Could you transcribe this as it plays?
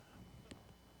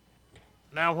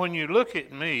Now, when you look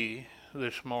at me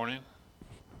this morning,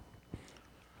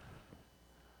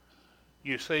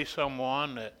 you see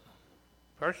someone that,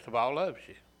 first of all, loves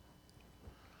you,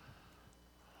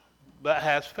 but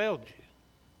has failed you.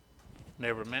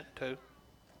 Never meant to.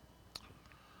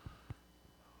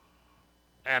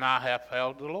 And I have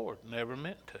failed the Lord. Never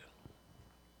meant to.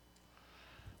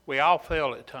 We all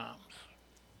fail at times.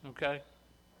 Okay?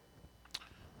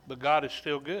 But God is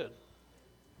still good.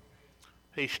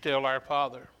 He's still our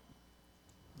Father.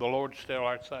 The Lord's still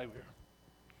our Savior.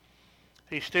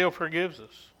 He still forgives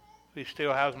us. He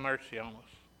still has mercy on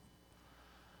us.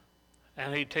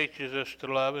 And He teaches us to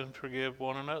love and forgive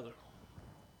one another.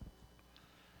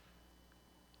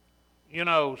 You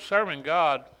know, serving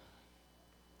God,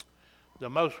 the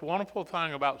most wonderful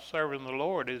thing about serving the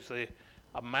Lord is the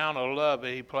amount of love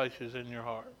that He places in your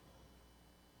heart.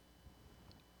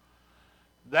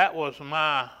 That was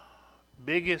my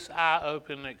biggest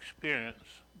eye-opening experience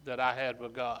that I had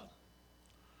with God.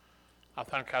 I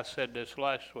think I said this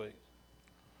last week.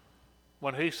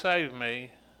 When He saved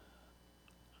me,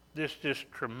 this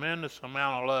tremendous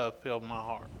amount of love filled my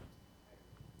heart.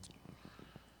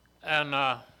 And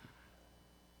I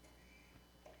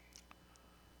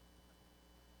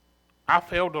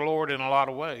failed the Lord in a lot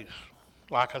of ways.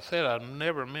 Like I said, I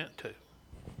never meant to.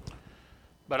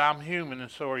 But I'm human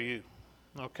and so are you.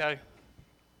 Okay?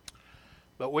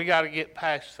 But we got to get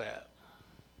past that.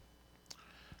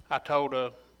 I told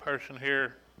a person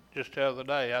here just the other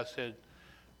day, I said,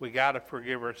 we got to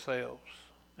forgive ourselves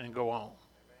and go on.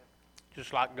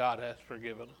 Just like God has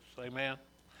forgiven us. Amen?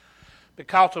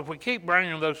 Because if we keep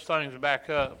bringing those things back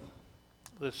up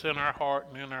that's in our heart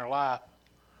and in our life,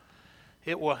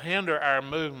 it will hinder our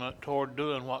movement toward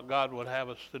doing what God would have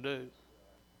us to do.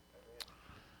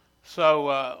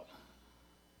 So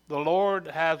the Lord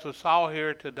has us all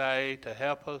here today to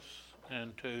help us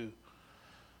and to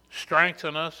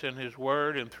strengthen us in His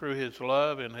Word and through His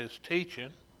love and His teaching.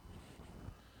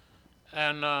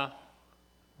 And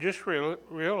just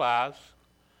realize,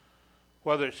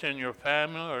 whether it's in your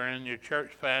family or in your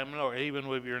church family or even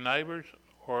with your neighbors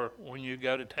or when you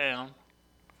go to town,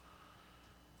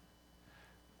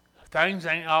 things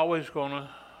ain't always going to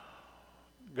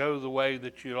go the way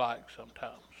that you like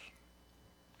sometimes.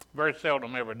 Very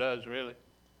seldom ever does, really.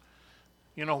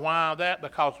 You know why that?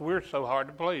 Because we're so hard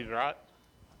to please, right?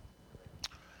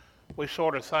 We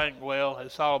sort of think, well,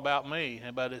 it's all about me,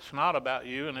 but it's not about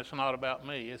you and it's not about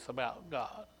me. It's about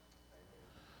God.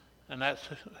 And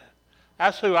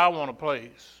that's who I want to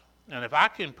please. And if I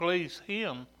can please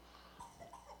Him,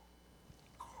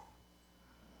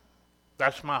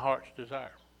 that's my heart's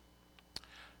desire.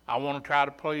 I want to try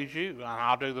to please you, and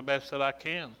I'll do the best that I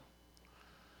can.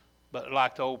 But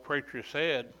like the old preacher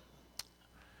said,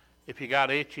 if you got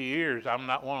itchy ears, I'm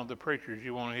not one of the preachers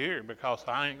you want to hear, because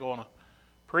I ain't going to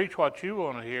preach what you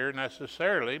want to hear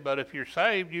necessarily, but if you're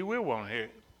saved, you will want to hear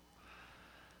it.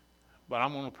 But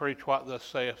I'm going to preach what thus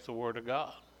saith the Word of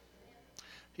God.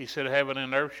 He said, heaven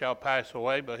and earth shall pass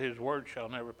away, but His Word shall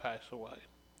never pass away.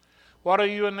 What are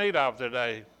you in need of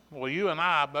today? Well, you and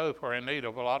I both are in need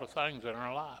of a lot of things in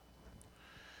our life.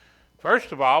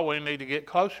 First of all, we need to get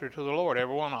closer to the Lord,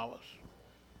 every one of us.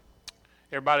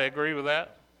 Everybody agree with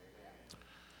that?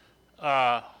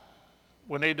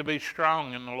 We need to be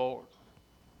strong in the Lord.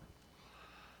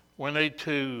 We need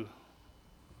to,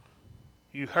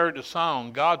 you heard the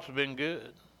song, God's been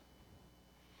good.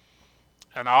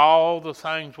 And all the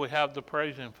things we have to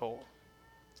praise Him for.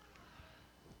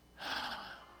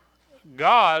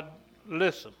 God,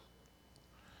 listen,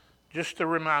 just a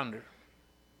reminder.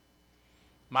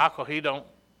 Michael,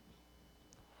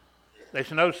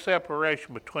 there's no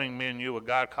separation between me and you with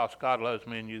God, because God loves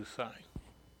me and you the same.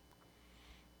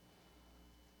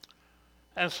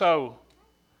 And so,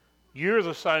 you're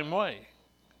the same way.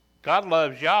 God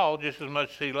loves y'all just as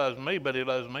much as He loves me, but He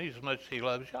loves me as much as He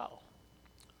loves y'all.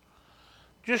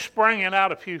 Just bringing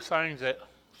out a few things that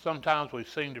sometimes we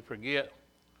seem to forget,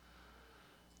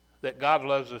 that God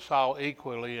loves us all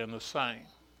equally and the same.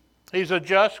 He's a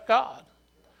just God.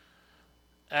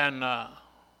 And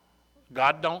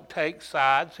God don't take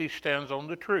sides. He stands on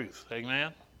the truth.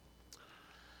 Amen?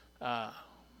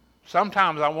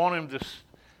 Sometimes I want Him to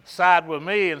side with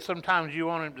me, and sometimes you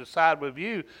want Him to side with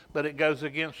you, but it goes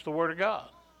against the Word of God.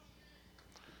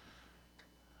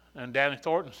 And Danny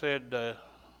Thornton said,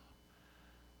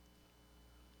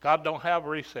 God don't have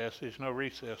recess. There's no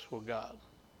recess with God.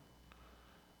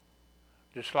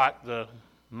 Just like the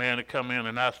man that come in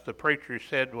and asked the preacher, he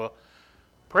said, well,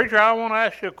 preacher, I want to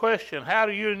ask you a question. How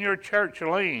do you and your church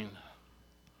lean?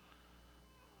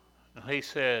 And he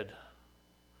said,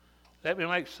 let me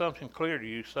make something clear to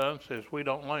you, son. Says, we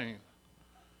don't lean.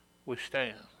 we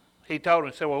stand. He told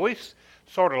him, he said, well, we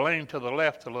sort of lean to the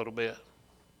left a little bit.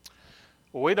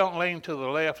 Well, we don't lean to the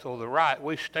left or the right.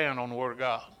 We stand on the Word of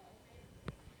God.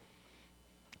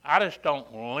 I just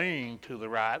don't lean to the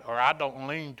right, or I don't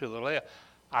lean to the left.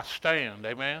 I stand,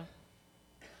 amen?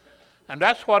 And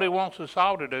that's what he wants us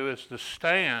all to do, is to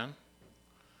stand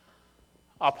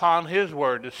upon his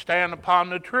word, to stand upon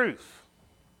the truth.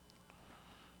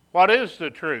 What is the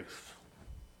truth?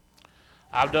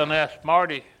 I've done asked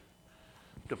Marty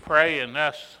to pray, and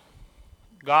that's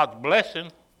God's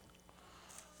blessing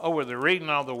over the reading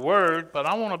of the word, but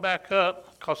I want to back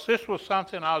up, because this was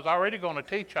something I was already going to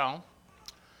teach on.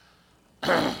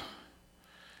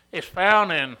 It's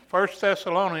found in 1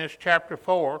 Thessalonians chapter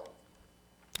 4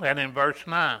 and in verse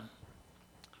 9.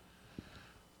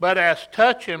 But as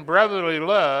touching brotherly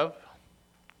love,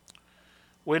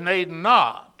 we need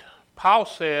not. Paul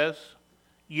says,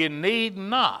 you need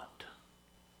not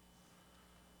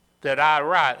that I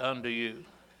write unto you.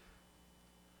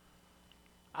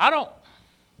 I don't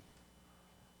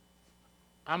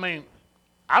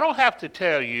have to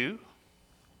tell you.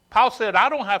 Paul said, I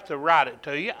don't have to write it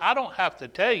to you. I don't have to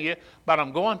tell you, but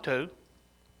I'm going to.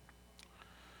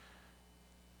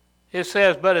 It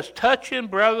says, but as touching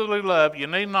brotherly love, you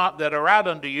need not that I write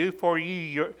unto you, for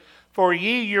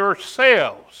ye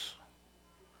yourselves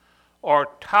are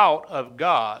taught of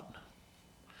God.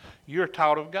 You're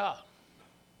taught of God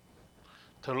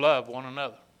to love one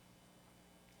another.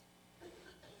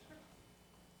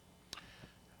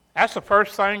 That's the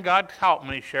first thing God taught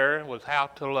me, Sharon, was how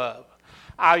to love.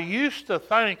 I used to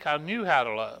think I knew how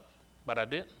to love, but I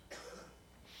didn't.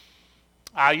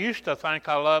 I used to think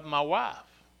I loved my wife,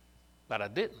 but I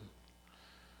didn't.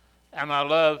 And I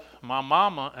loved my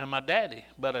mama and my daddy,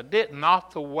 but I did not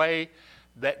the way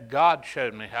that God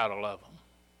showed me how to love them.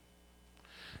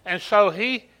 And so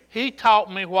he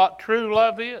taught me what true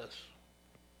love is.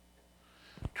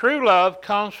 True love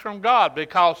comes from God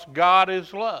because God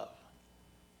is love.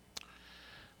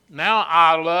 Now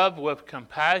I love with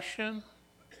compassion.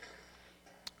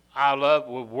 I love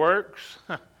with works.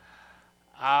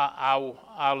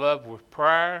 I love with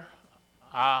prayer.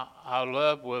 I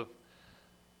love with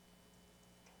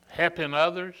helping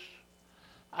others.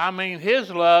 I mean, his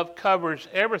love covers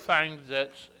everything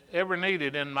that's ever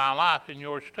needed in my life and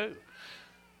yours too.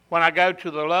 When I go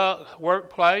to the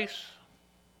workplace,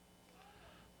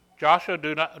 Joshua,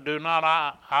 do not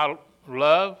I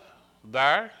love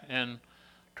there and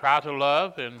try to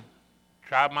love and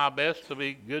try my best to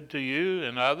be good to you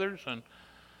and others. And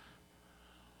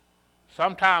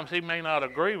sometimes he may not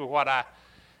agree with what I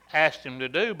asked him to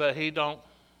do, but he don't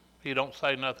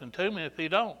say nothing to me if he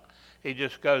don't. He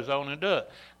just goes on and do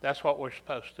it. That's what we're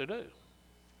supposed to do.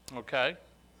 Okay?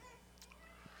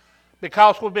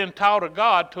 Because we've been taught of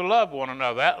God to love one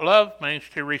another. That love means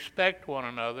to respect one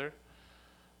another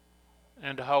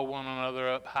and to hold one another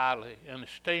up highly and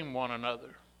esteem one another,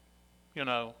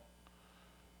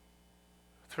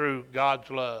 through God's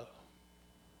love.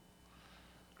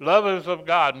 Love is of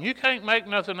God, and you can't make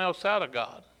nothing else out of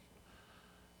God.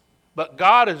 But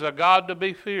God is a God to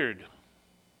be feared.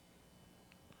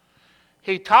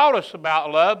 He taught us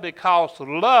about love because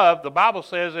love, the Bible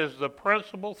says, is the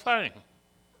principal thing.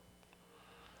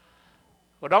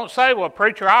 Well, don't say, well,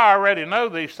 preacher, I already know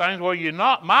these things. Well, you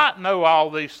might know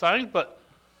all these things, but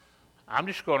I'm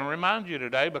just going to remind you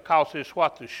today because it's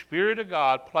what the Spirit of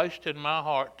God placed in my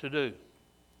heart to do.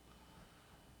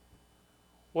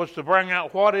 Was to bring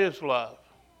out what is love.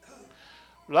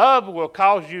 Love will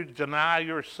cause you to deny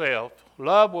yourself.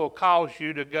 Love will cause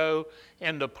you to go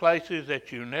into places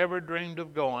that you never dreamed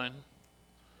of going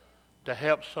to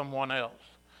help someone else.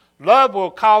 Love will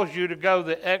cause you to go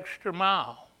the extra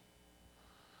mile.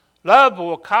 Love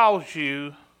will cause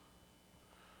you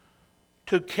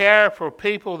to care for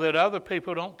people that other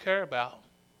people don't care about.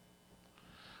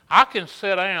 I can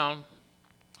sit down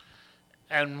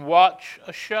and watch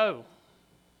a show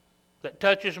that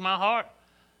touches my heart,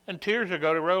 and tears are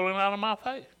going to rolling out of my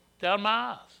face, down my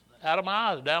eyes, out of my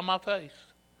eyes, down my face.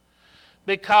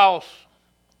 Because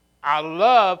I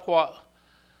love what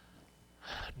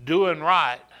doing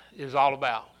right is all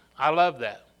about. I love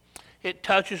that. It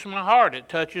touches my heart. It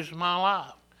touches my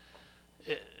life.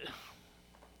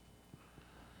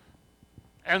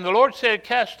 And the Lord said,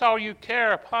 cast all you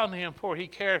care upon him, for he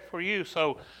cares for you.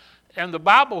 So, and the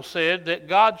Bible said that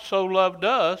God so loved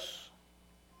us.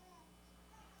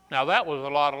 Now that was a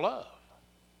lot of love.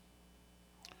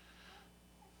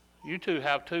 You two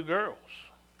have 2 girls.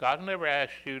 God never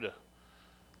asked you to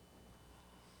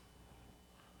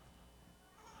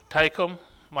take them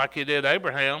like he did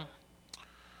Abraham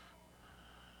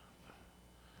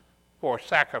for a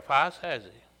sacrifice, has he?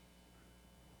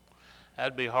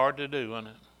 That'd be hard to do, wouldn't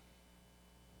it?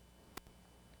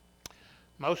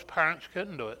 Most parents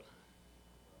couldn't do it.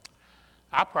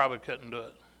 I probably couldn't do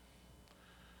it.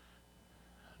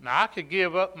 Now, I could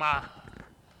give up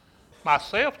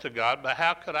myself to God, but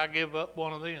how could I give up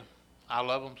one of them? I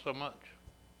love them so much.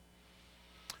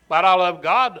 But I love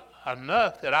God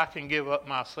enough that I can give up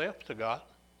myself to God.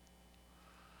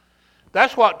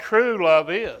 That's what true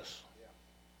love is,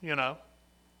 you know.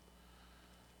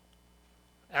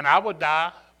 And I would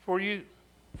die for you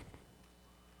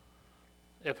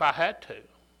if I had to.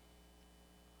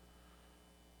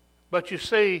 But you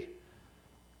see,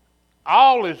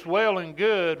 all is well and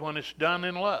good when it's done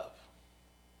in love.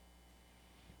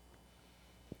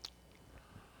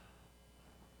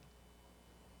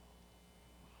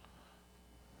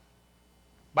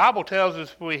 Bible tells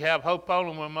us we have hope only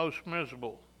when we're most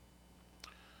miserable.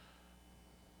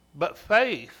 But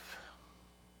faith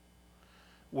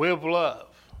with love.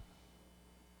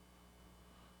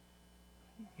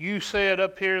 You said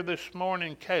up here this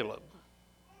morning, Caleb,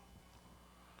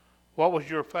 what was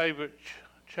your favorite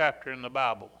chapter in the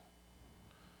Bible?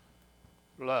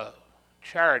 Love.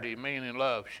 Charity, meaning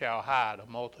love, shall hide a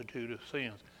multitude of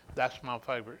sins. That's my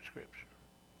favorite scripture.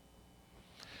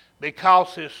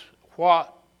 Because it's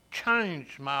what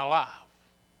changed my life.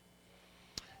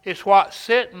 It's what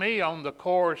set me on the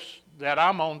course that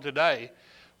I'm on today,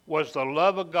 was the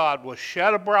love of God was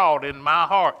shed abroad in my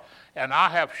heart, and I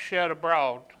have shed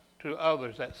abroad to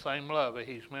others that same love that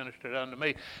He's ministered unto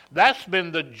me. That's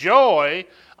been the joy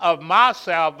of my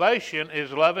salvation,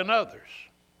 is loving others.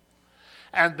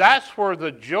 And that's where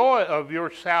the joy of your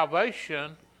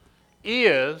salvation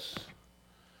is.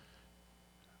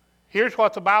 Here's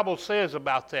what the Bible says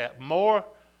about that.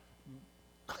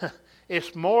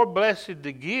 It's more blessed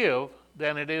to give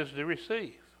than it is to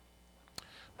receive.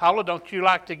 Paula, don't you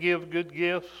like to give good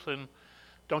gifts? And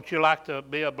don't you like to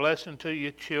be a blessing to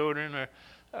your children or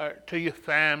to your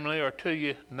family or to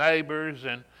your neighbors?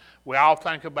 And we all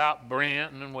think about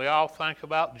Brent, and we all think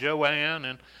about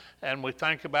Joanne, and we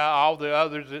think about all the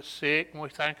others that's sick, and we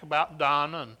think about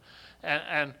Donna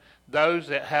and those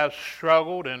that have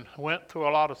struggled and went through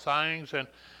a lot of things.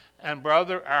 And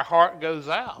brother, our heart goes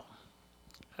out.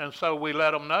 And so we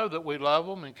let them know that we love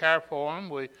them and care for them.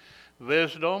 We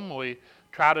visit them. We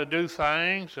try to do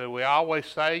things. And we always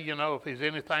say, you know, if there's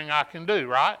anything I can do,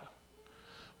 right?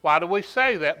 Why do we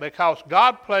say that? Because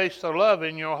God placed the love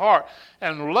in your heart.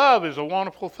 And love is a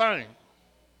wonderful thing.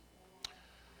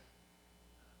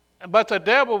 But the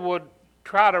devil would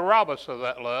try to rob us of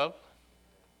that love.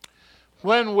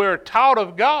 When we're taught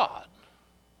of God,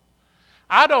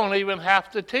 I don't even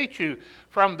have to teach you.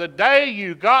 From the day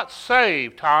you got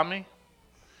saved, Tommy,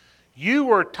 you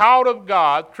were taught of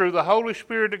God through the Holy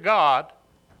Spirit of God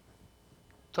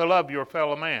to love your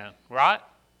fellow man, right?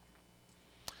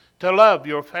 To love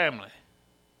your family.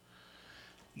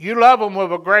 You love them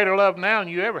with a greater love now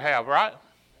than you ever have, right?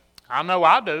 I know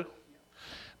I do.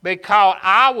 Because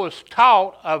I was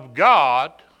taught of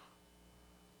God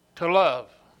to love.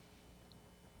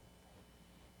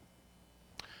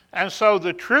 And so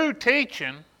the true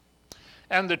teaching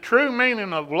and the true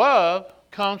meaning of love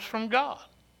comes from God.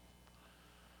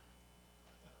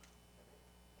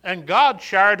 And God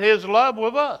shared His love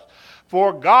with us.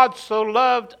 For God so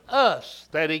loved us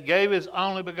that He gave His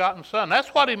only begotten Son. That's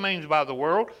what He means by the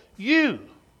world. You.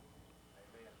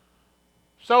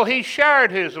 So He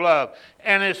shared His love.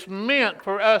 And it's meant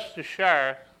for us to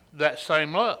share that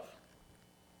same love.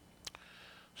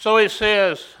 So it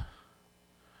says,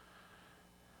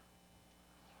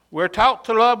 we're taught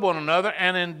to love one another,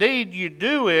 and indeed you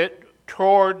do it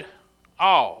toward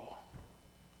all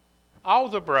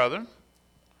the brethren,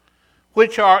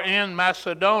 which are in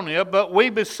Macedonia. But we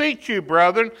beseech you,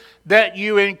 brethren, that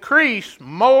you increase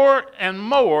more and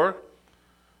more.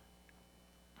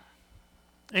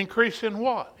 Increase in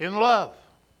what? In love,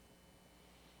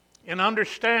 in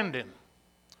understanding,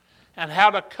 and how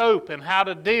to cope, and how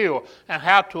to deal, and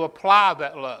how to apply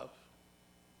that love.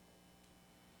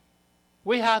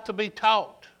 We have to be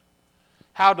taught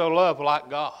how to love like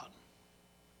God.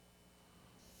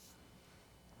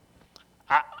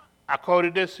 I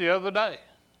quoted this the other day.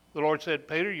 The Lord said,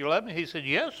 Peter, you love me? He said,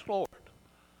 yes, Lord.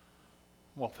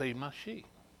 Well, feed my sheep.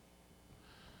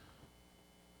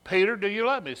 Peter, do you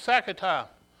love me? Second time.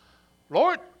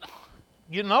 Lord,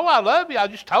 you know I love you. I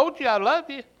just told you I love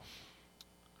you.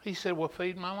 He said, well,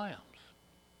 feed my lambs.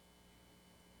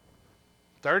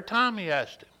 Third time he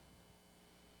asked him,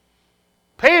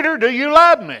 Peter, do you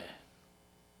love me?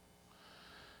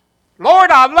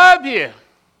 Lord, I love you.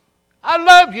 I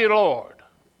love you, Lord.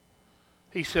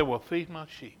 He said, well, feed my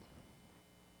sheep.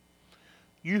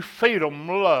 you feed them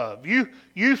love.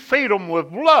 You feed them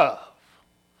with love.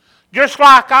 Just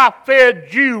like I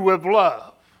fed you with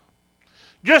love.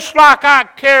 Just like I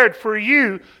cared for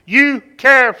you, you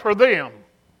care for them.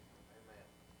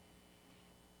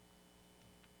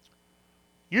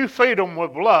 You feed them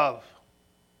with love.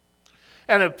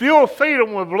 And if you'll feed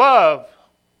them with love,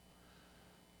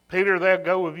 Peter, they'll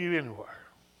go with you anywhere.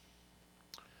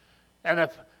 And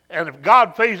if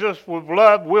God feeds us with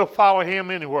love, we'll follow him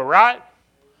anywhere, right?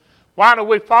 Why do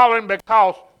we follow him?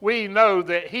 Because we know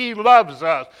that he loves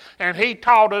us. And he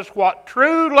taught us what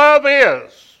true love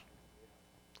is.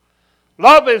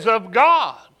 Love is of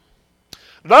God.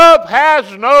 Love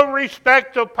has no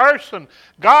respect of person.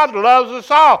 God loves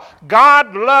us all.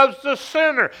 God loves the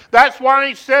sinner. That's why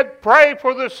he said, pray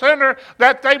for the sinner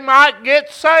that they might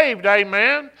get saved.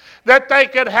 Amen. That they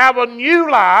could have a new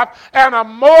life and a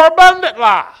more abundant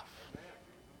life.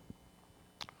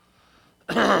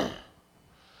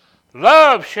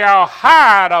 Love shall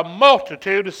hide a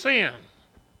multitude of sin.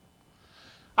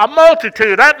 A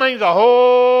multitude, that means a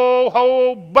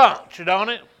whole bunch, don't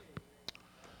it?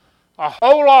 A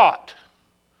whole lot.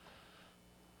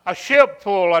 A ship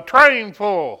full, a train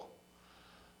full,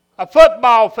 a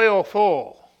football field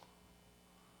full.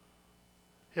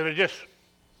 It'll just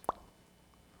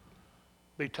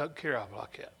be taken care of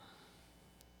like that.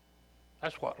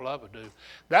 That's what love will do.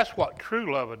 That's what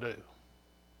true love will do.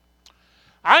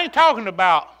 I ain't talking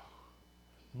about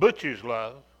Butch's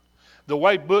love, the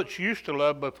way Butch used to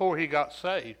love before he got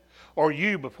saved, or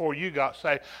you before you got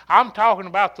saved. I'm talking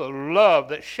about the love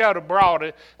that shed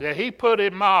abroad, that he put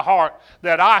in my heart,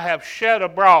 that I have shed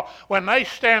abroad. When they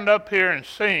stand up here and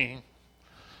sing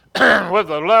with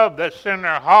the love that's in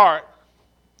their heart,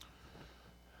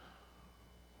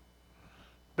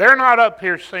 they're not up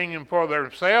here singing for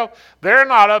themselves. They're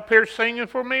not up here singing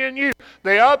for me and you.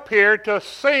 They're up here to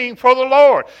sing for the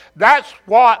Lord. That's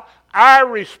what our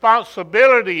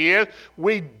responsibility is.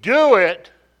 We do it.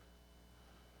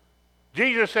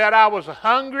 Jesus said, I was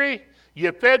hungry,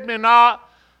 you fed me not.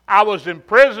 I was in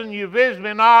prison, you visited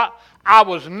me not. I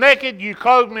was naked, you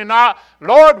clothed me not.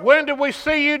 Lord, when did we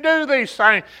see you do these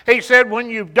things? He said, when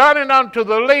you've done it unto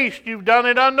the least, you've done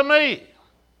it unto me.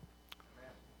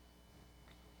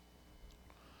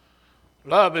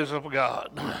 Love is of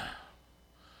God.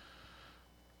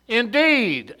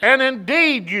 Indeed, and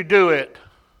indeed you do it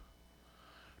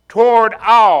toward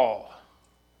all.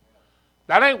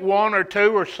 That ain't one or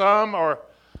two or some or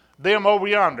them over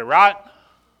yonder, right?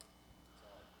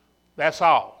 That's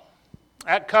all.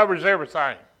 That covers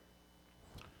everything.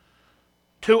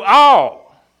 To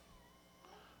all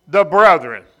the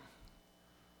brethren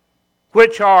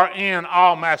which are in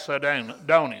all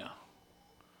Macedonia.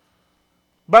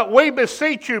 But we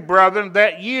beseech you, brethren,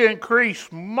 that ye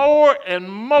increase more and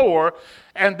more,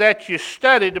 and that you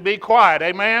study to be quiet.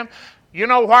 Amen? You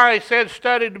know why he said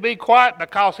study to be quiet?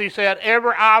 Because he said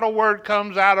every idle word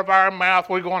comes out of our mouth,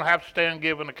 we're going to have to stand and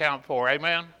give an account for.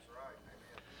 Amen? That's right.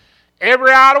 Amen.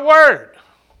 Every idle word.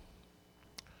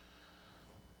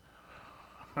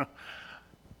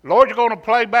 Lord's going to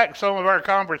play back some of our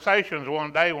conversations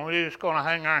one day when we're just going to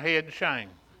hang our head in shame.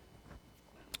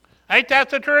 Ain't that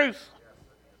the truth?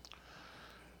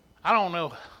 I don't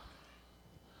know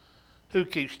who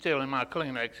keeps stealing my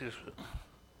Kleenexes, but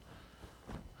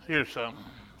here's something.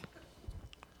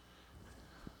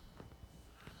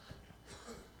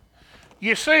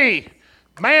 You see,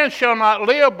 man shall not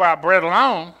live by bread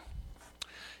alone.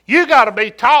 You got to be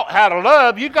taught how to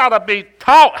love. You got to be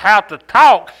taught how to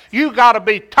talk. You got to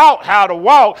be taught how to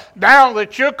walk now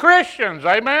that you're Christians.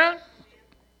 Amen?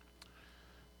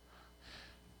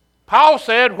 Paul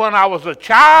said, when I was a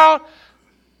child,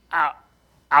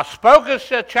 I spoke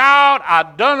as a child, I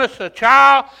done as a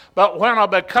child, but when I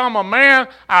become a man,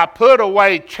 I put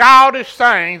away childish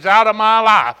things out of my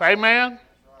life. Amen?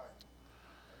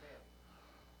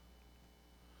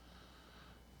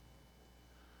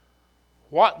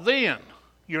 What then?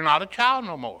 You're not a child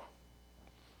no more.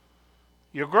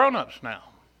 You're grown-ups now.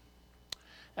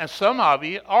 And some of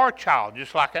you are a child,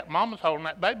 just like that mama's holding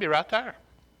that baby right there.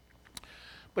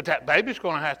 But that baby's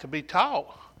going to have to be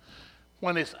taught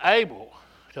when it's able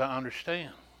to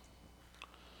understand.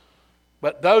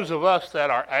 But those of us that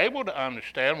are able to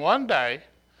understand, one day,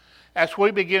 as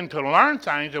we begin to learn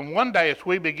things, and one day as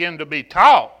we begin to be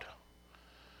taught,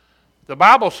 the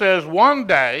Bible says one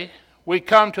day we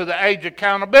come to the age of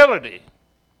accountability.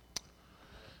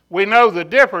 We know the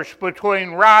difference between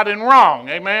right and wrong.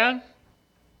 Amen?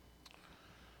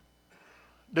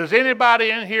 Does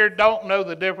anybody in here don't know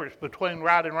the difference between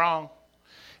right and wrong?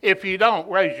 If you don't,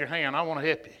 raise your hand. I want to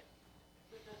help you.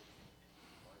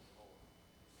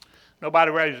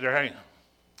 Nobody raised their hand.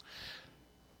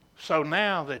 So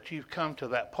now that you've come to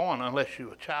that point, unless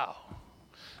you're a child,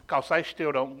 because they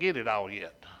still don't get it all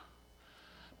yet.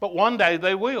 But one day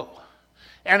they will.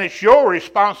 And it's your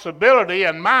responsibility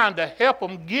and mine to help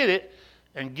them get it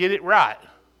and get it right.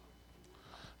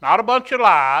 Not a bunch of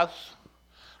lies,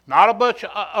 not a bunch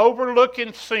of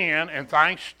overlooking sin and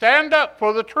things. Stand up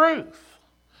for the truth.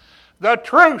 The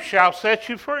truth shall set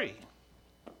you free.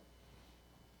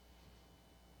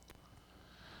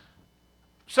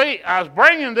 See, I was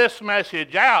bringing this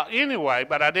message out anyway,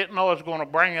 but I didn't know I was going to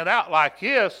bring it out like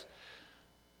this.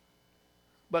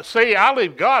 But see, I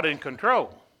leave God in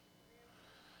control.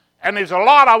 And there's a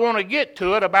lot I want to get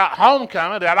to it about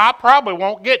homecoming that I probably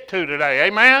won't get to today.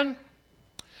 Amen?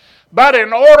 But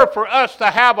in order for us to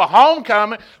have a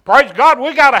homecoming, praise God,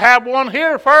 we got to have one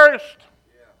here first.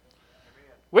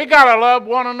 We got to love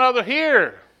one another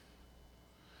here.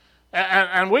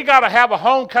 And we got to have a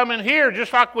homecoming here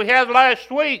just like we had last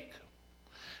week.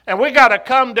 And we got to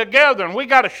come together and we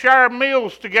got to share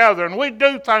meals together and we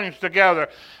do things together.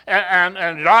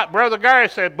 And like Brother Gary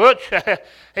said, Butch,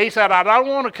 he said, I don't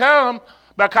want to come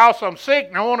because I'm sick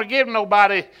and I don't want to give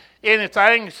nobody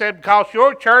anything. He said, because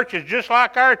your church is just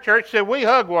like our church. He said, we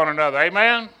hug one another.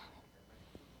 Amen?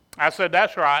 I said,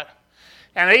 that's right.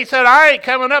 And he said, I ain't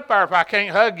coming up there if I can't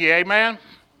hug you. Amen?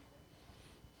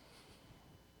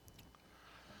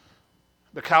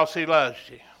 Because he loves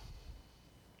you.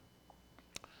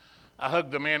 I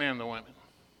hug the men and the women.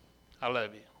 I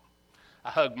love you.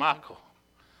 I hug Michael.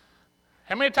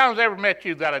 How many times have I ever met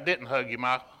you that I didn't hug you,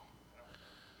 Michael?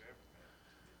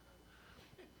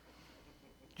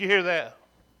 Did you hear that?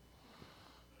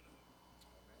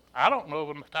 I don't know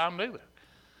of a time either.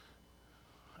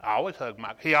 I always hug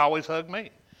Michael. He always hugged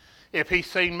me. If he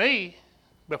seen me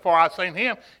before I seen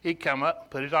him, he'd come up and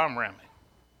put his arm around me.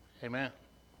 Amen.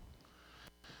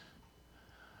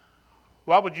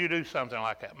 Why would you do something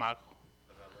like that, Michael?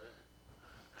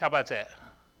 How about that?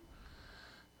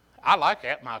 I like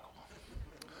that, Michael.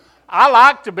 I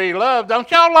like to be loved. Don't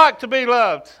y'all like to be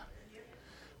loved?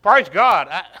 Praise God.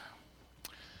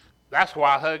 That's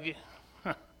why I hug you.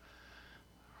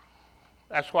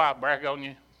 That's why I brag on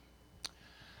you.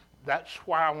 That's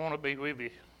why I want to be with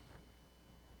you.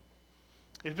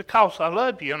 It's because I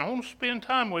love you and I want to spend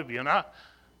time with you. And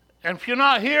if you're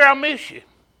not here, I miss you.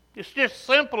 It's just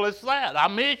simple as that. I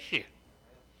miss you.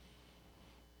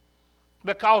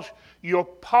 Because you're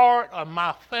part of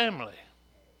my family.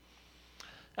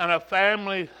 And a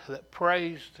family that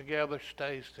prays together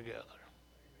stays together.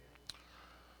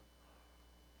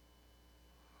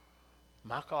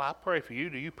 Michael, I pray for you.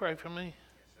 Do you pray for me? Yes,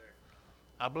 sir.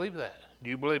 I believe that. Do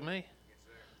you believe me? Yes,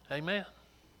 sir. Amen.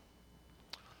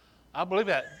 I believe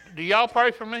that. Do y'all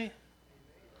pray for me?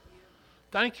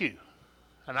 Thank you.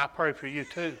 And I pray for you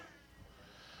too.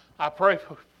 I pray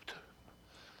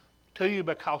to you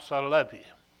because I love you.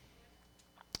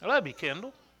 I love you,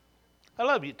 Kendall. I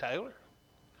love you, Taylor.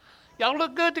 Y'all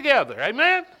look good together.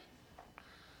 Amen?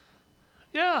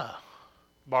 Yeah.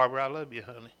 Barbara, I love you,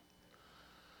 honey.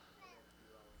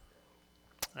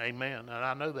 Amen. And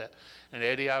I know that. And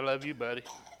Eddie, I love you, buddy.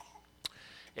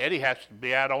 Eddie has to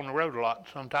be out on the road a lot.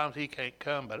 Sometimes he can't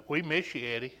come, but we miss you,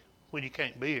 Eddie, when you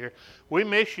can't be here. We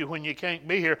miss you when you can't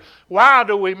be here. Why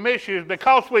do we miss you? It's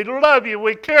because we love you,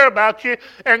 we care about you,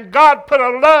 and God put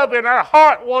a love in our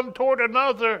heart one toward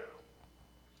another.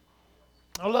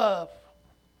 A love.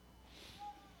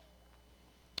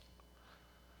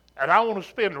 And I want to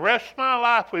spend the rest of my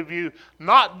life with you,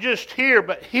 not just here,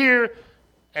 but here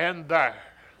and there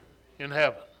in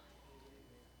heaven.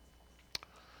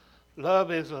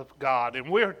 Love is of God, and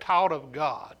we're taught of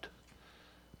God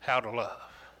how to love.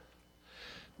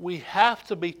 We have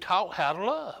to be taught how to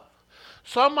love.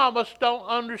 Some of us don't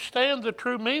understand the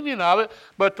true meaning of it,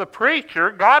 but the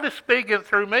preacher, God is speaking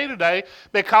through me today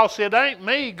because it ain't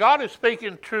me. God is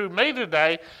speaking through me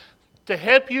today to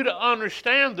help you to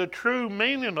understand the true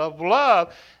meaning of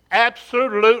love.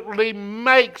 Absolutely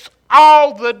makes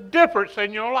all the difference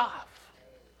in your life.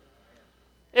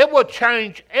 It will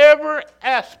change every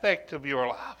aspect of your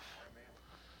life.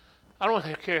 I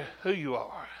don't care who you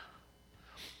are.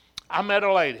 I met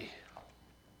a lady.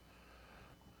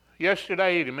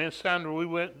 Yesterday evening, me and Sandra, we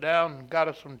went down and got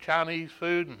us some Chinese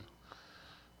food. And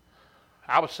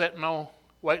I was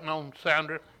waiting on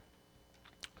Sandra.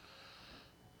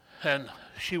 And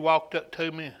she walked up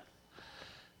to me.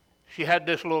 She had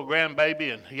this little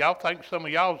grandbaby, and y'all think some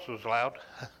of y'all's was loud.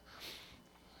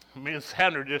 Me and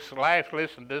Sandra just laughed,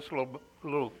 listened to this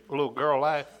little girl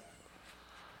laugh.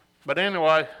 But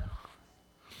anyway,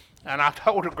 and I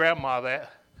told her grandma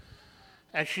that.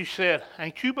 And she said,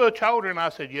 "Ain't you Butch older?" And I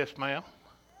said, "Yes, ma'am."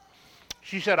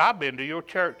 She said, I've been to your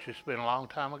church. It's been a long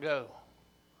time ago.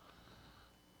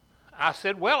 I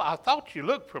said, well, I thought you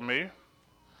looked familiar.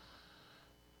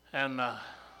 And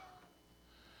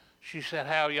she said,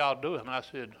 how y'all doing? I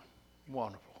said,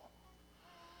 wonderful.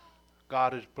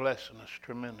 God is blessing us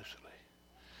tremendously.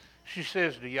 She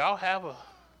says, do y'all have a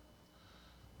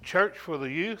church for the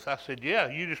youth? I said, yeah,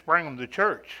 you just bring them to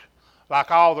church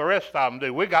like all the rest of them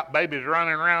do. We got babies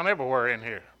running around everywhere in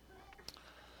here.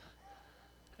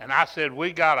 And I said,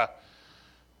 we got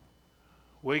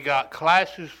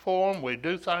classes for them. We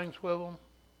do things with them.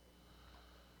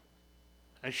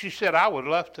 And she said, I would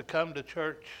love to come to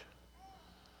church.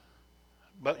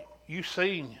 But you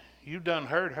done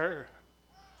heard her.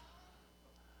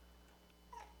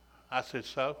 I said,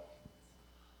 so?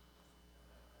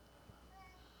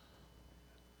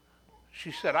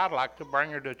 She said, I'd like to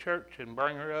bring her to church and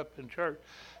bring her up in church.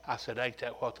 I said, ain't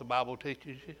that what the Bible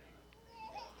teaches you?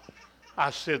 I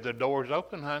said, the door's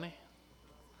open, honey.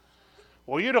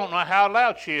 Well, you don't know how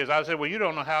loud she is. I said, well, you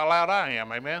don't know how loud I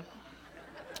am, amen?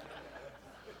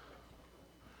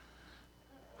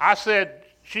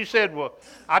 She said, well,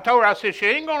 I told her, I said, she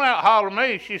ain't going to out-holler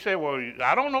me. She said, well,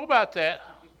 I don't know about that.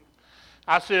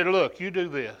 I said, look, you do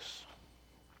this.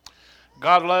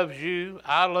 God loves you.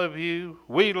 I love you.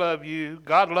 We love you.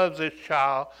 God loves this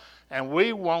child. And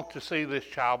we want to see this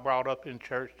child brought up in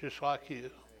church just like you.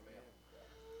 Amen.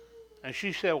 And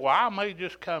she said, well, I may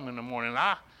just come in the morning.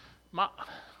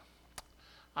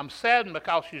 I'm saddened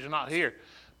because she's not here.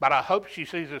 But I hope she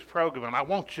sees this program. And I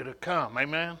want you to come.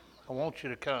 Amen. I want you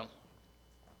to come.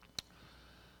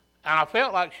 And I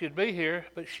felt like she'd be here,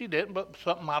 but she didn't. But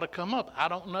something might have come up. I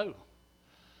don't know.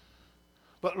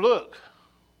 But look,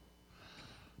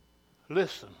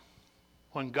 listen,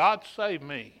 when God saved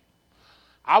me,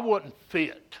 I wasn't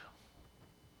fit.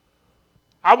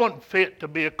 I wasn't fit to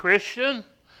be a Christian.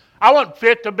 I wasn't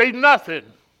fit to be nothing.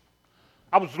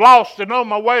 I was lost and on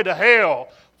my way to hell,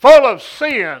 full of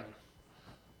sin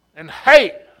and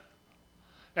hate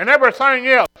and everything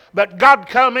else. But God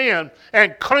come in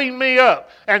and cleaned me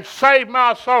up and saved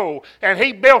my soul, and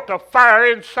He built a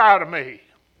fire inside of me.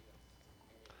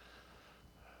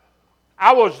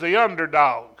 I was the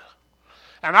underdog.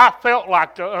 And I felt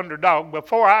like the underdog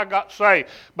before I got saved.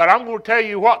 But I'm going to tell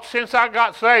you what, since I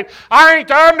got saved, I ain't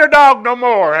the underdog no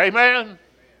more. Amen?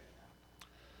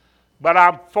 But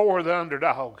I'm for the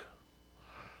underdog.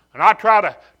 And I try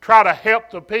to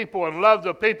help the people and love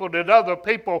the people that other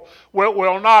people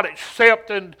will not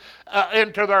accept into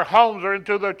their homes or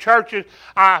into their churches.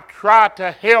 I try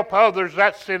to help others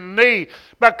that's in need,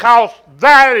 because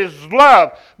that is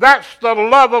love. That's the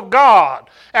love of God.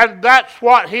 And that's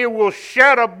what He will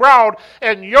shed abroad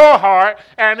in your heart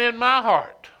and in my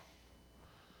heart.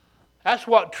 That's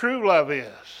what true love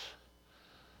is.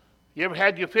 You ever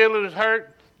had your feelings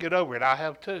hurt? Get over it. I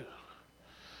have too.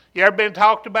 You ever been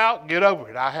talked about? Get over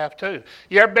it. I have too.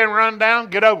 You ever been run down?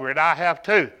 Get over it. I have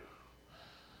too.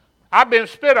 I've been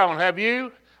spit on. Have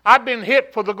you? I've been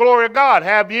hit for the glory of God.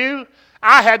 Have you?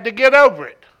 I had to get over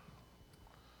it.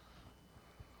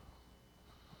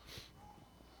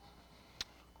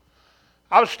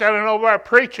 I was standing over there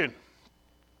preaching.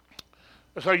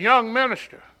 As a young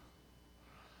minister.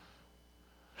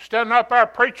 Standing up there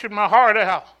preaching my heart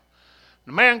out.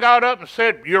 The man got up and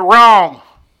said, "You're wrong."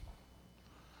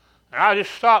 And I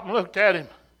just stopped and looked at him.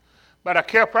 But I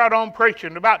kept right on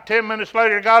preaching. About 10 minutes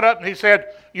later, he got up and he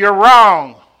said, "You're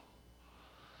wrong."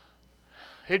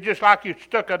 It's just like you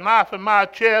stuck a knife in my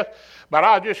chest, but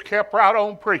I just kept right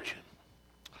on preaching.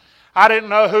 I didn't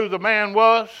know who the man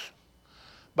was,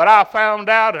 but I found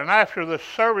out, and after the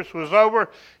service was over,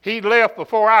 he left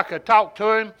before I could talk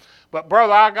to him. But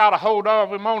brother, I got a hold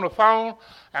of him on the phone,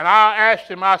 and I asked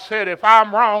him, I said, "If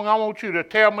I'm wrong, I want you to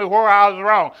tell me where I was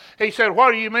wrong." He said,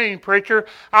 "What do you mean, preacher?"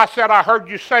 I said, "I heard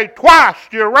you say twice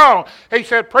you're wrong." He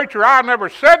said, "Preacher, I never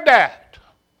said that."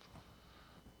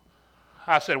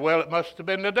 I said, "Well, it must have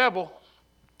been the devil,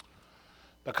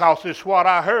 because it's what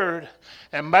I heard,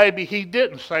 and maybe he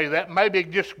didn't say that. Maybe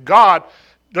just God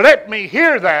let me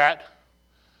hear that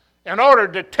in order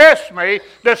to test me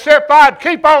to see if I'd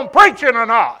keep on preaching or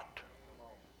not."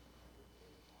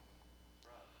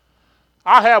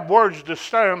 I have words to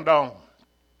stand on.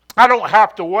 I don't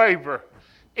have to waver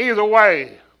either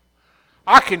way.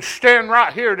 I can stand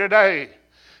right here today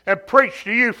and preach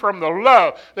to you from the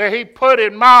love that He put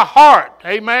in my heart.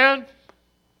 Amen?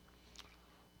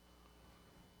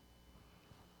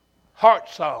 Heart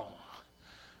song.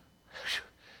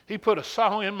 He put a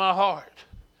song in my heart.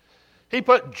 He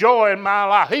put joy in my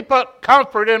life. He put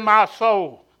comfort in my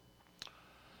soul.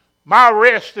 My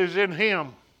rest is in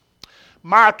Him.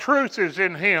 My truth is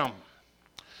in Him.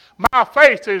 My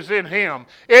faith is in him.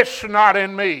 It's not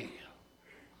in me.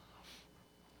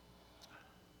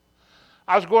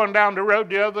 I was going down the road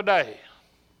the other day,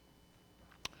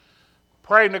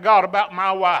 praying to God about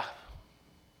my wife.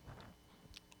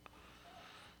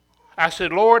 I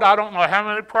said, Lord, I don't know how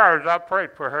many prayers I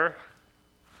prayed for her.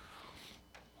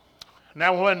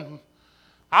 Now, when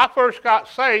I first got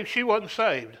saved, she wasn't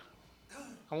saved.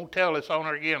 I won't tell this on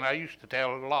her again. I used to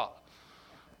tell it a lot.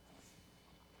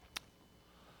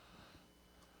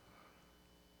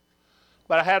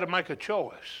 But I had to make a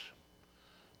choice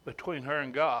between her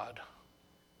and God.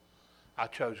 I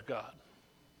chose God.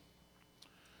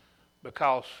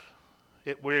 Because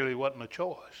it really wasn't a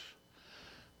choice.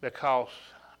 Because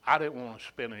I didn't want to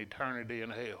spend an eternity in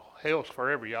hell. Hell's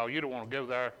forever, y'all. You don't want to go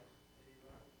there.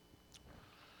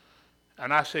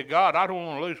 And I said, God, I don't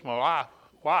want to lose my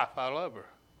wife. I love her.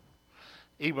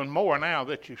 Even more now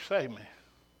that you saved me.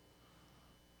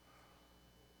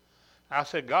 I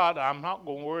said, God, I'm not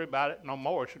going to worry about it no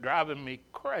more. It's driving me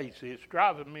crazy. It's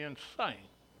driving me insane.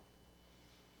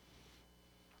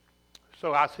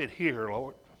 So I said, here,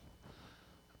 Lord.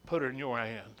 Put her in your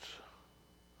hands.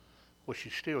 Well,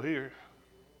 she's still here.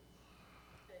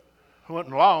 It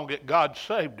wasn't long that God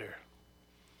saved her.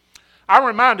 I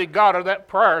reminded God of that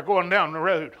prayer going down the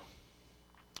road.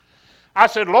 I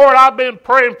said, Lord, I've been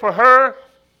praying for her.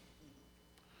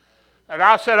 And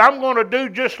I said, I'm going to do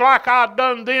just like I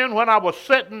done then when I was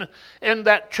sitting in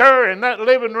that chair in that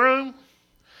living room.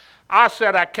 I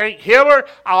said, I can't heal her.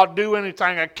 I'll do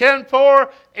anything I can for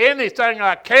her, anything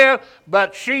I can,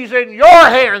 but she's in your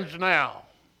hands now.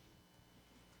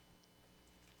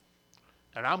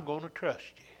 And I'm going to trust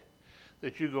you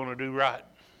that you're going to do right.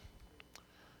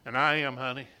 And I am,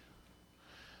 honey.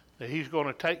 That he's going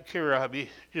to take care of you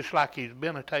just like he's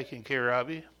been taking care of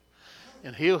you.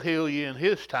 And he'll heal you in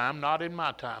his time, not in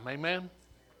my time. Amen?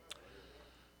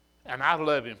 And I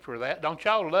love him for that. Don't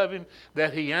y'all love him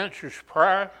that he answers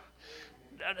prayer?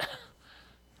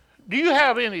 Do you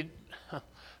have any...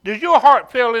 Does your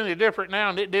heart feel any different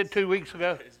now than it did 2 weeks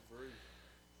ago?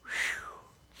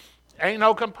 Ain't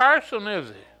no comparison,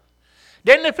 is it?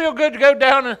 Didn't it feel good to go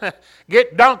down and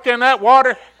get dunked in that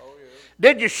water? Oh,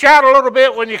 yeah. Did you shout a little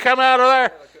bit when you come out of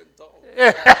there?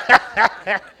 I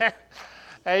couldn't talk.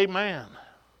 Amen.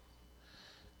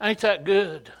 Ain't that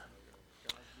good?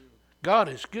 God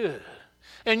is good.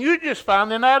 And you're just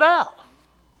finding that out.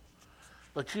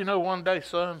 But you know, one day,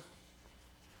 son,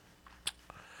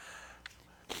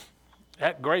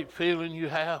 that great feeling you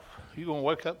have, you're going to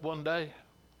wake up one day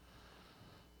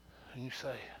and you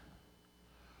say,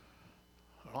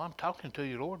 well, I'm talking to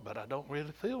you, Lord, but I don't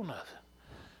really feel nothing.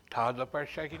 Todd's up there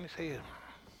shaking his head.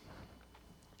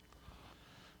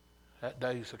 That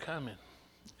day's a-coming,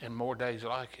 and more days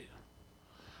like it.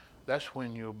 That's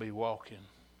when you'll be walking.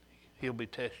 He'll be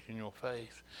testing your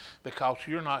faith. Because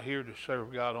you're not here to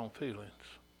serve God on feelings.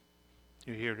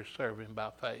 You're here to serve him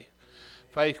by faith.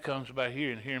 Faith comes by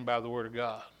hearing, hearing by the word of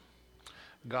God.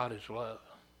 God is love.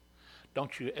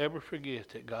 Don't you ever forget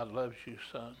that God loves you,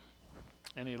 son.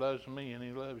 And he loves me, and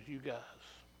he loves you guys.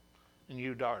 And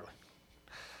you, darling.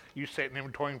 You sitting in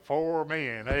between four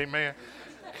men, amen.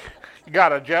 You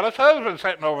got a jealous husband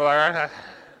sitting over there.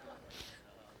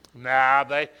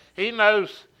 Nah, he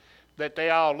knows that they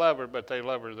all love her, but they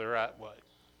love her the right way.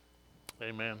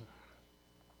 Amen.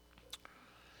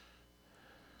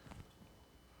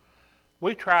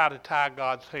 We try to tie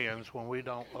God's hands when we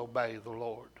don't obey the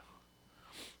Lord.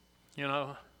 You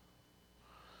know?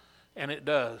 And it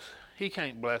does. He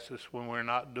can't bless us when we're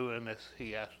not doing this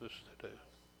he asks us to do.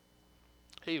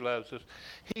 He loves us.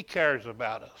 He cares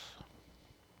about us.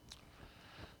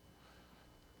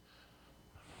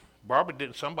 Barbara,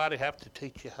 did somebody have to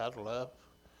teach you how to love?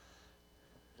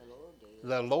 The Lord did.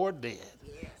 The Lord did.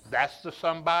 Yes. That's the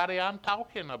somebody I'm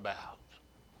talking about.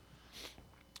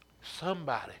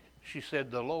 Somebody. She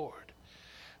said the Lord.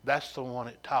 That's the one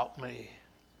that taught me.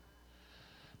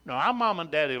 No, our mom and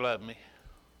daddy loved me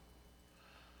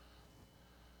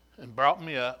and brought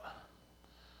me up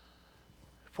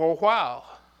for a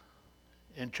while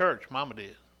in church. Mama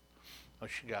did. Well,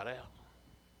 she got out.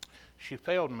 She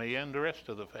failed me and the rest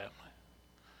of the family.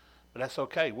 But that's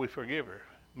okay. We forgive her.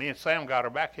 Me and Sam got her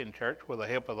back in church with the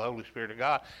help of the Holy Spirit of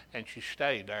God, and she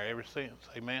stayed there ever since.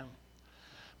 Amen.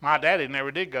 My daddy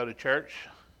never did go to church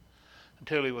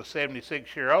until he was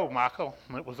 76 years old, Michael.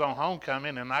 It was on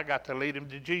homecoming, and I got to lead him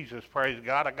to Jesus. Praise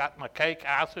God. I got my cake,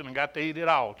 icing, and got to eat it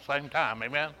all at the same time.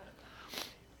 Amen.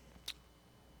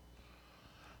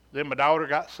 Then my daughter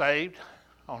got saved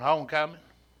on homecoming.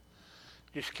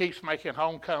 Just keeps making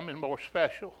homecoming more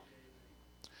special.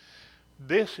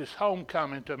 This is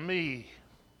homecoming to me,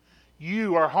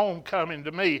 You are homecoming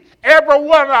to me. Every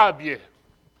one of you.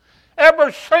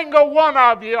 Every single one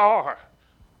of you are.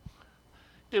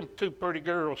 Them two pretty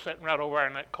girls sitting right over there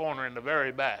in that corner in the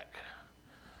very back.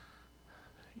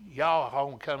 Y'all are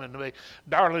homecoming to me.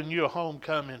 Darling, you're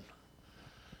homecoming.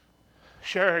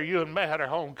 Sherry, you and Matt are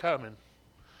homecoming.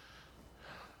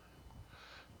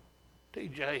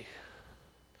 DJ,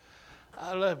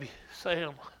 I love you.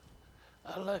 Sam,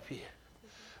 I love you.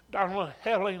 Darling,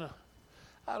 Helena,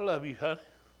 I love you, honey,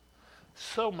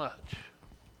 so much.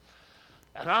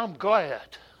 And I'm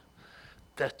glad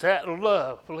that that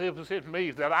love lives in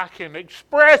me, that I can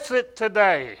express it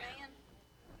today.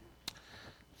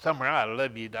 Somewhere, I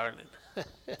love you, darling.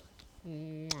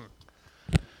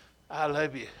 I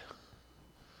love you.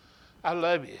 I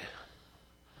love you.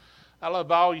 I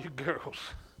love all you girls.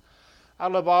 I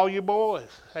love all you boys.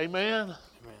 Amen? Amen.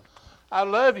 I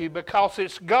love you because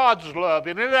it's God's love,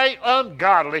 and it ain't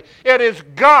ungodly. It is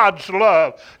God's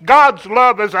love. God's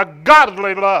love is a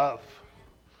godly love.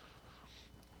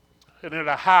 And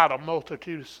it'll hide a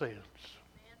multitude of sins.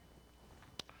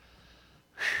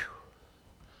 Whew.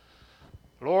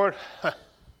 Lord,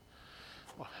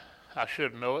 I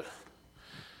should know it.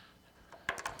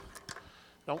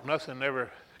 Don't nothing ever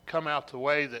come out the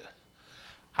way that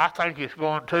I think it's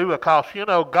going to, because, you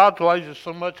know, God's ways are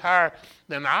so much higher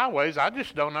than our ways. I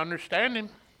just don't understand him.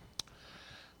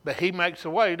 But he makes a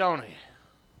way, don't he?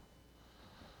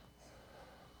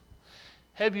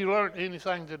 Have you learned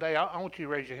anything today? I want you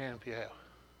to raise your hand if you have.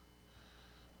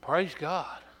 Praise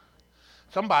God.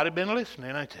 Somebody been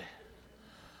listening, ain't they?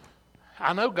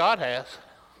 I know God has.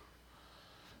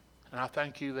 And I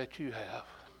thank you that you have.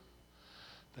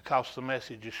 Because the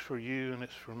message is for you and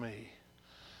it's for me.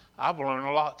 I've learned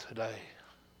a lot today.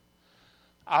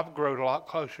 I've grown a lot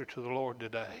closer to the Lord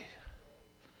today.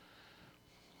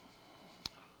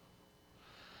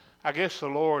 I guess the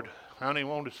Lord, I don't even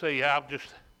want to see, I've just,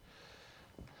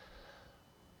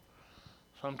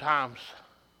 sometimes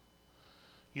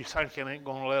you think it ain't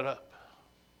going to let up.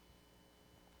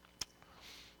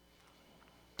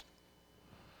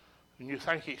 And you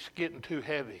think it's getting too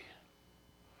heavy.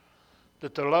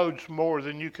 That the load's more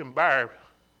than you can bear.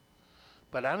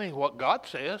 But that ain't what God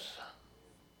says.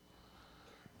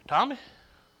 Tommy,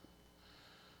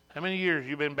 how many years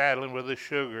you been battling with this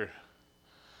sugar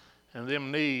and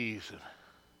them knees?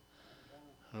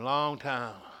 A long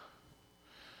time.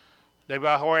 They've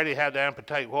already had to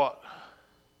amputate what?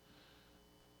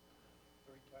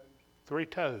 3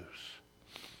 toes.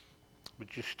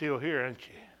 But you're still here, ain't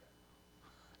you?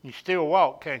 You still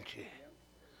walk, can't you?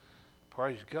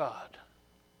 Praise God.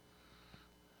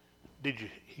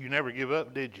 You never give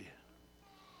up, did you?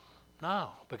 No,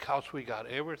 because we got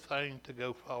everything to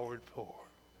go forward for.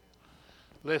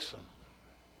 Listen.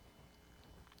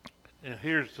 And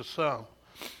here's the sum,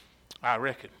 I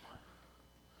reckon.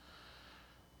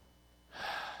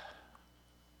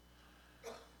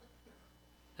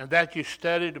 And that you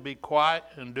study to be quiet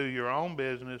and do your own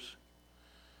business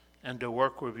and to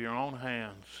work with your own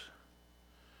hands,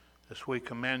 as we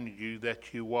commanded you,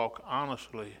 that you walk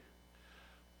honestly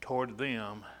toward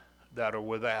them that are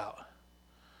without,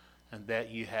 and that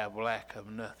you have lack of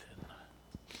nothing.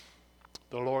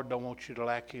 The Lord don't want you to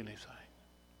lack anything.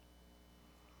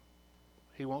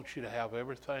 He wants you to have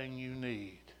everything you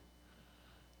need.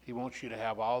 He wants you to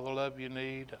have all the love you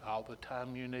need, all the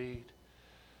time you need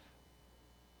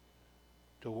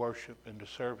to worship and to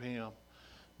serve him.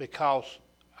 Because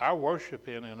our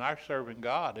worshiping and our serving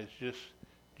God is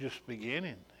just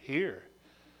beginning here.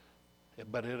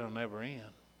 But it'll never end.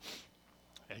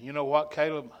 And you know what,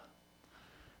 Caleb?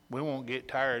 We won't get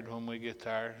tired when we get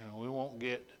there. And we won't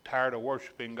get tired of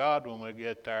worshiping God when we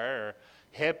get there, or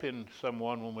helping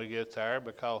someone when we get there,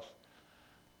 because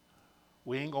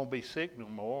we ain't going to be sick no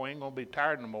more. We ain't going to be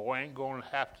tired no more. We ain't going to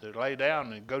have to lay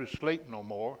down and go to sleep no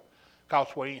more, because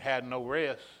we ain't had no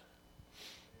rest.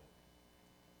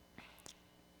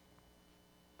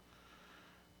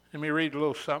 Let me read a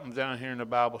little something down here in the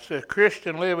Bible. It says,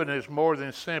 Christian living is more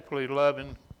than simply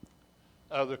loving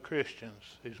other Christians.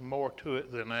 There's more to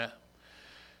it than that.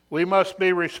 We must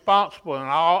be responsible in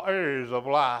all areas of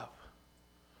life.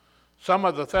 Some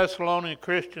of the Thessalonian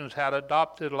Christians had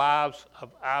adopted lives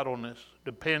of idleness,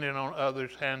 depending on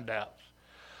others' handouts.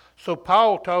 So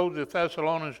Paul told the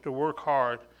Thessalonians to work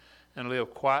hard and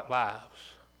live quiet lives.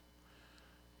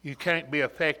 You can't be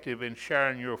effective in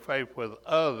sharing your faith with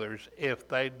others if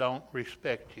they don't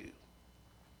respect you.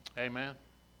 Amen.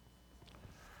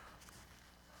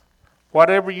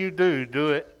 Whatever you do, do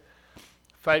it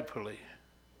faithfully.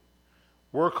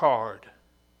 Work hard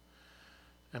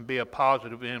and be a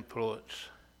positive influence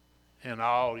in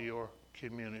all your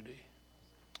community.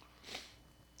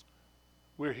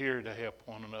 We're here to help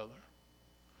one another.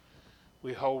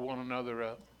 We hold one another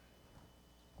up.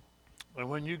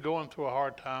 And when you're going through a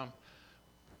hard time,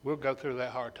 we'll go through that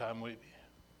hard time with you.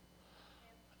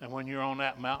 And when you're on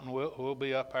that mountain, we'll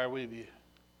be up there with you.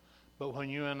 But when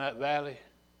you're in that valley,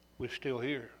 we're still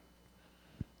here.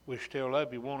 We still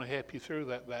love you. We want to help you through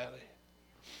that valley.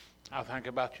 I think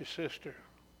about your sister.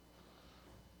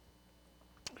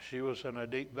 She was in a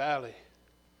deep valley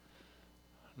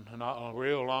not a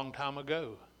real long time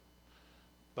ago.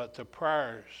 But the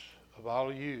prayers of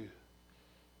all of you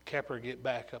kept her get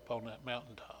back up on that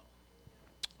mountaintop.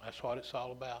 That's what it's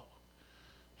all about.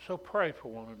 So pray for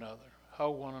one another.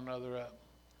 Hold one another up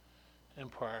in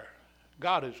prayer.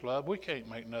 God is love. We can't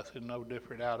make nothing no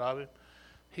different out of him.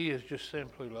 He is just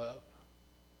simply love.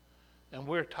 And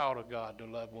we're taught of God to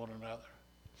love one another.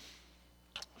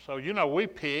 So, we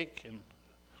pick and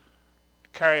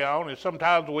carry on, and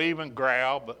sometimes we even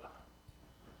growl, but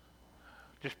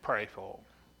just pray for them.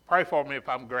 Pray for me if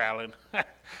I'm growling.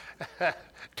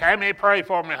 Tammy, pray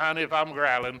for me, honey, if I'm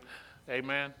growling.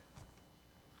 Amen.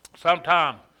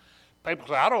 Sometimes people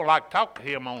say, I don't like to talk to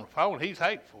him on the phone. He's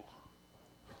hateful.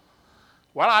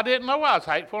 Well, I didn't know I was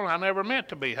hateful, and I never meant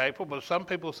to be hateful, but some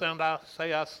people say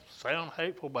I sound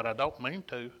hateful, but I don't mean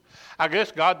to. I guess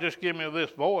God just gave me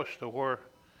this voice to where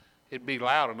it'd be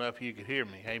loud enough you could hear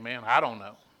me. Amen. I don't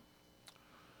know.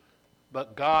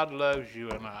 But God loves you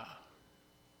and I.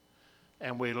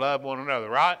 And we love one another,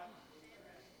 right?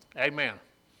 Amen.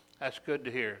 That's good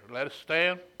to hear. Let us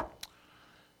stand.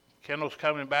 Kendall's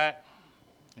coming back.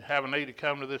 You have a need to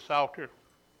come to this altar.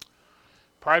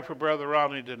 Pray for Brother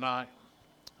Ronnie tonight.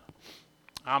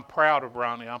 I'm proud of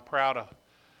Ronnie. I'm proud of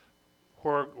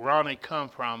where Ronnie come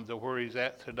from to where he's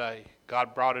at today.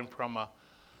 God brought him from a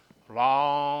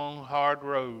long, hard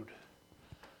road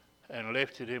and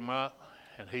lifted him up,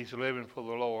 and he's living for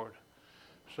the Lord.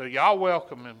 So y'all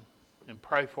welcome him and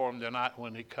pray for him tonight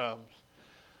when he comes,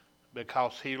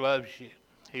 because he loves you.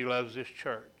 He loves this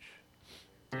church,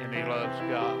 and he loves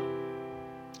God.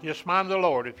 Just mind the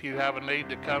Lord if you have a need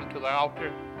to come to the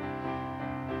altar,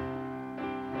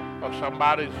 or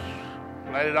somebody's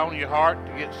laid it on your heart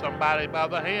to get somebody by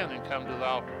the hand and come to the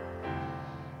altar.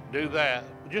 Do that.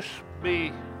 Just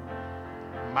be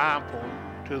mindful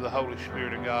to the Holy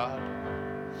Spirit of God.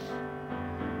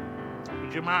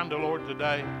 Would you mind the Lord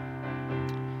today?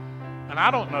 And I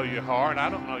don't know your heart. I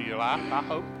don't know your life. I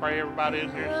hope and pray everybody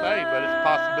in here is saved, but it's a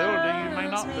possibility you may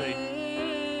not be.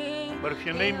 But if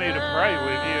you need me to pray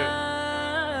with you,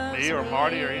 me or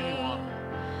Marty or anyone,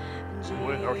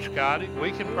 or Scotty,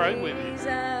 we can pray with you.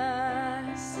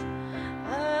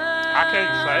 I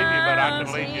can't save you, but I can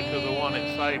lead you to the one that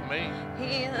saved me.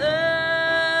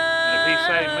 And if he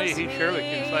saved me, he surely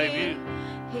can save you.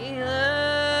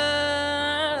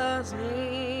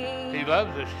 He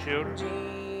loves his children.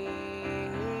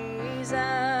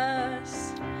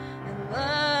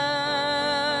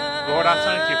 Lord, I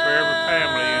thank you for every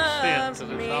family you sent to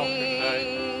this altar today,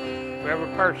 for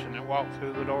every person that walked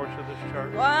through the doors of this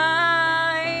church.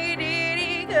 I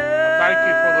thank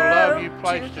you for the love you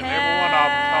placed in every one of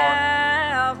them's heart.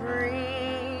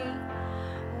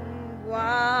 I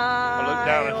look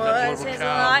down at that little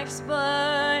child.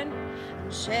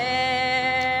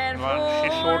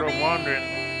 She's sort of wondering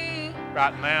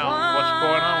right now what's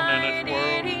going on in this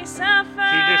world.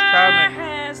 She's just trying to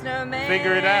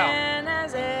figure it out.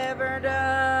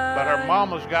 But her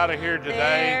mama's got her here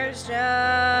today. These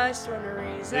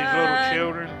little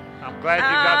children. I'm glad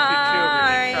you got your children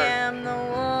in church.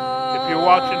 If you're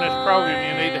watching this program,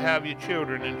 you need to have your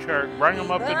children in church. Bring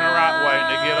them up in the right way, and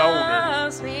they get older.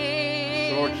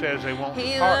 The Lord says they won't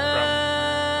depart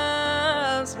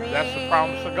from it. That's the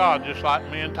promise of God, just like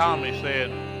me and Tommy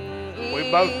said. We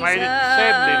both made it to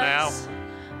 70 now.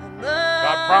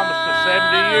 God promised us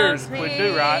 70 years if we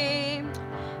do right.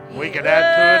 We could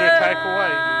add to it or take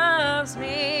away.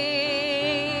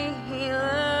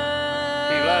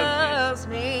 He loves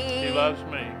you. He loves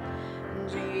me.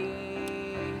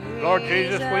 Lord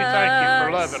Jesus, we thank you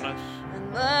for loving us.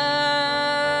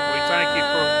 We thank you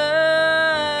for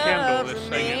Kendall that's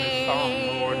singing this song,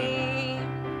 Lord,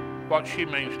 and what she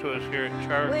means to us here at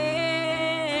church.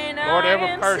 Lord,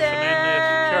 every person in this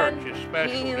church is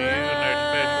special to you, and they're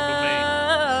special to me.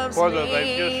 Whether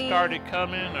they've just started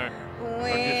coming or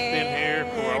just been here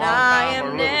for a long time or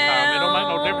a little time, it don't make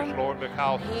no difference, Lord,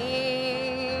 because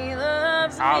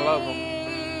I love them,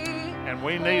 and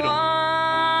we need them.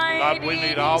 God, we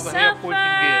need all the help we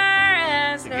can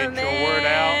get to get your word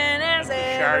out and to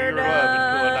share your love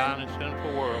into a dying and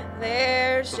sinful world.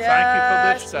 So thank you for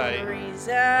this day and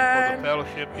for the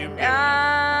fellowship you've given us.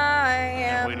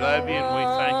 And we love you and we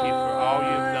thank you for all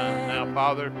you've done. Now,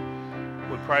 Father,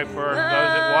 we pray for those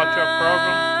that watch our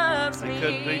program. They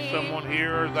could be someone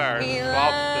here or there that's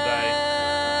lost today.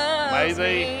 May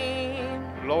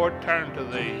they, Lord, turn to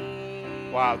thee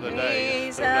while the day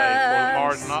is still day,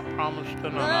 for tomorrow's not promised to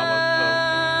none of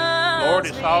us. So, Lord,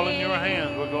 it's all in your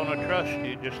hands. We're going to trust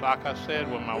you, just like I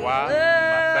said with my wife,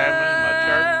 my family, my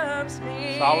church.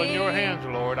 It's all in your hands,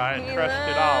 Lord. I entrust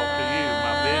it all to you,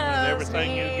 my business,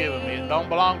 everything you've given me. It don't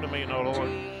belong to me, no, Lord.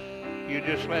 You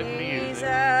just let me use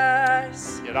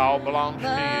it. It all belongs to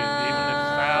you, even the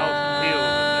thousand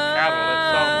hills and the cattle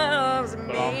that's on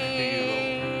belongs to you,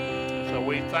 Lord. So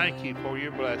we thank you for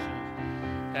your blessings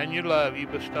and your love you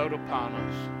bestowed upon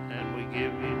us, and we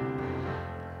give you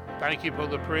thank you for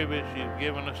the privilege you've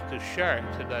given us to share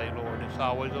it today, Lord. It's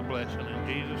always a blessing. In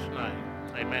Jesus' name,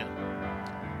 amen.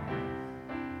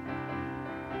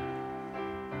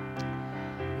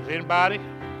 Does anybody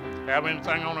have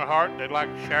anything on their heart they'd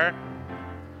like to share?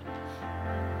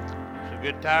 It's a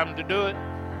good time to do it.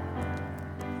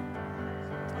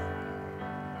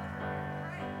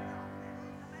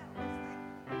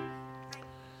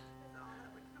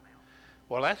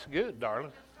 Well, that's good,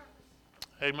 darling.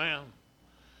 Amen.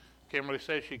 Kimberly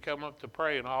said she'd come up to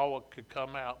pray, and all what could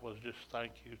come out was just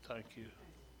thank you, thank you.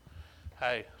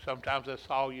 Hey, sometimes that's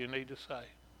all you need to say.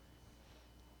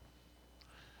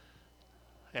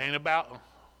 It ain't about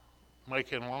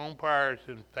making long prayers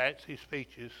and fancy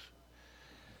speeches.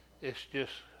 It's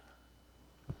just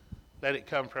let it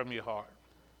come from your heart.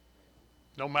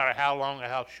 No matter how long or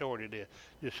how short it is,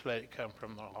 just let it come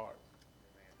from the heart.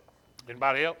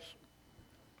 Anybody else?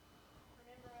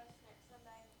 Remember us next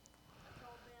Sunday? I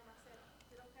told them, I said,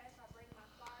 is it okay if I bring my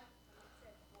choir? And they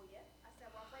said, well, yeah. I said,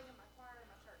 well, I'm bringing my choir in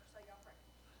my church, so y'all pray.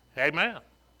 Amen.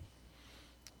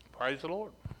 Praise the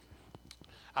Lord.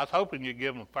 I was hoping you'd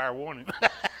give them a fair warning.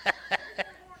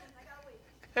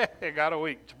 They got a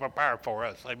week to prepare for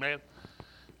us. Amen.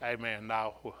 Amen.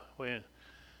 Now, we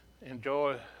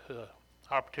enjoy the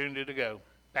opportunity to go.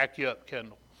 Back you up,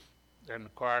 Kendall, and the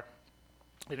choir.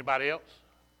 Anybody else?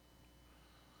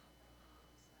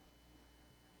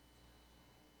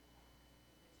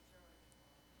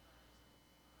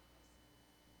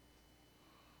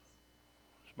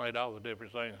 It's made all the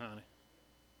difference, ain't it, honey?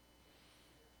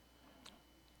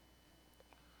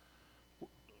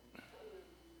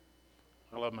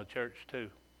 I love my church too.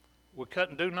 We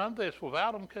couldn't do none of this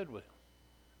without them, could we?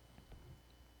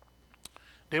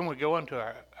 Then we go into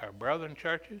our brethren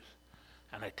churches,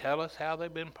 and they tell us how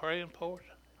they've been praying for us.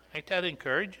 Ain't that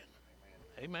encouraging?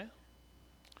 Amen.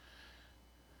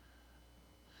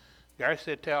 Gary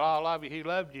said, tell all of you he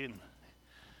loved you, and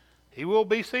he will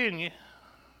be seeing you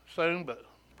soon, but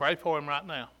pray for him right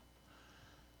now.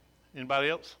 Anybody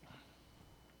else?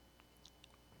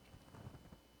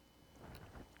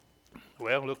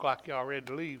 Well, look like y'all ready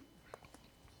to leave.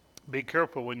 Be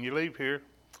careful when you leave here.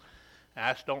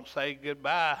 I just don't say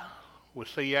goodbye. We'll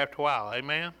see you after a while.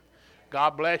 Amen.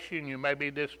 God bless you, and you may be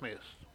dismissed.